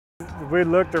we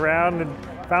looked around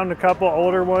and found a couple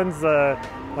older ones,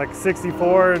 like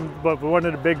 64, but we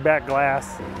wanted a big back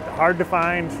glass. Hard to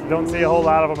find, don't see a whole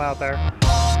lot of them out there.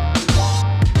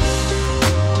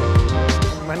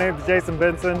 My name is Jason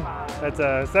Benson. That's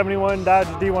a 71 Dodge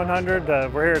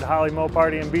D100. We're here at Holley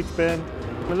MoParty in Beach Bend.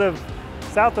 We live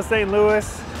south of St.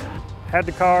 Louis. Had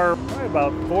the car probably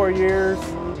about 4 years.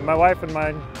 My wife and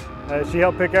mine, she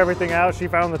helped pick everything out. She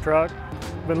found the truck.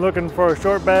 Been looking for a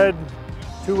short bed,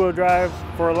 two-wheel drive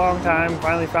for a long time.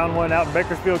 Finally found one out in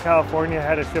Bakersfield, California.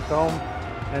 Had it shipped home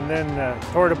and then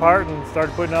tore it apart and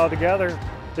started putting it all together.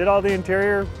 Did all the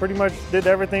interior, pretty much did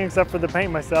everything except for the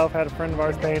paint myself. Had a friend of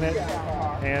ours paint it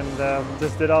and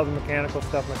just did all the mechanical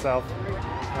stuff myself.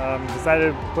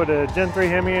 Decided to put a Gen 3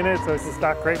 Hemi in it, so it's a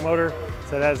stock crate motor.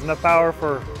 So it has enough power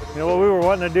for what we were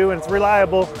wanting to do, and it's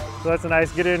reliable. So that's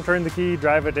nice. Get in, turn the key,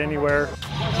 drive it anywhere.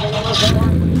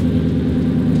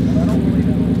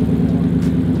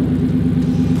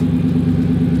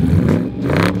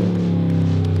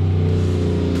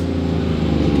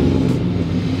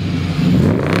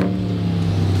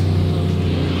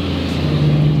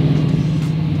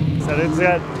 So it's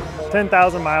got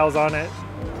 10,000 miles on it.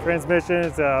 Transmission,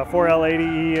 it's a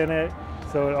 4L80E in it.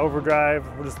 So overdrive,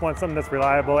 we just want something that's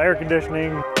reliable. Air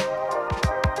conditioning.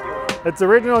 It's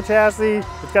original chassis.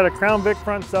 It's got a Crown Vic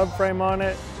front subframe on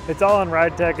it. It's all on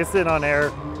ride tech. It's sitting on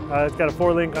air. It's got a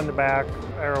 4-link on the back,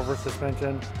 air over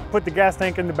suspension. Put the gas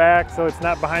tank in the back so it's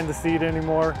not behind the seat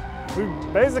anymore. We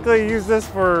basically use this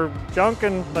for junk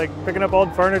and like picking up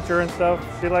old furniture and stuff.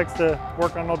 She likes to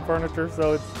work on old furniture,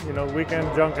 so it's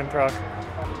weekend junk and truck.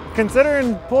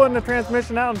 Considering pulling the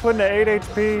transmission out and putting an 8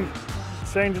 HP,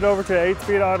 change it over to an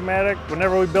 8-speed automatic.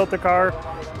 Whenever we built the car,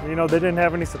 they didn't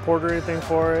have any support or anything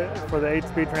for it, for the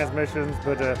 8-speed transmissions,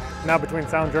 but now between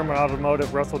Sound German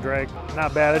Automotive, Russell Drake,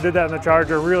 not bad. I did that in the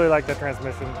Charger, really like that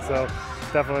transmission, so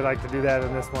definitely like to do that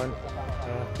in this one.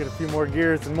 Get a few more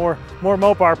gears and more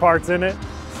Mopar parts in it.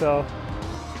 So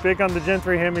big on the Gen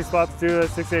 3 Hemi swaps too. That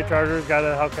 68 Charger's got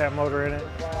a Hellcat motor in it.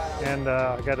 And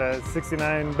I got a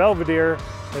 69 Belvedere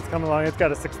that's coming along. It's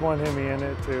got a 6.1 Hemi in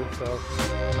it too.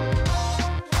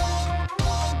 So.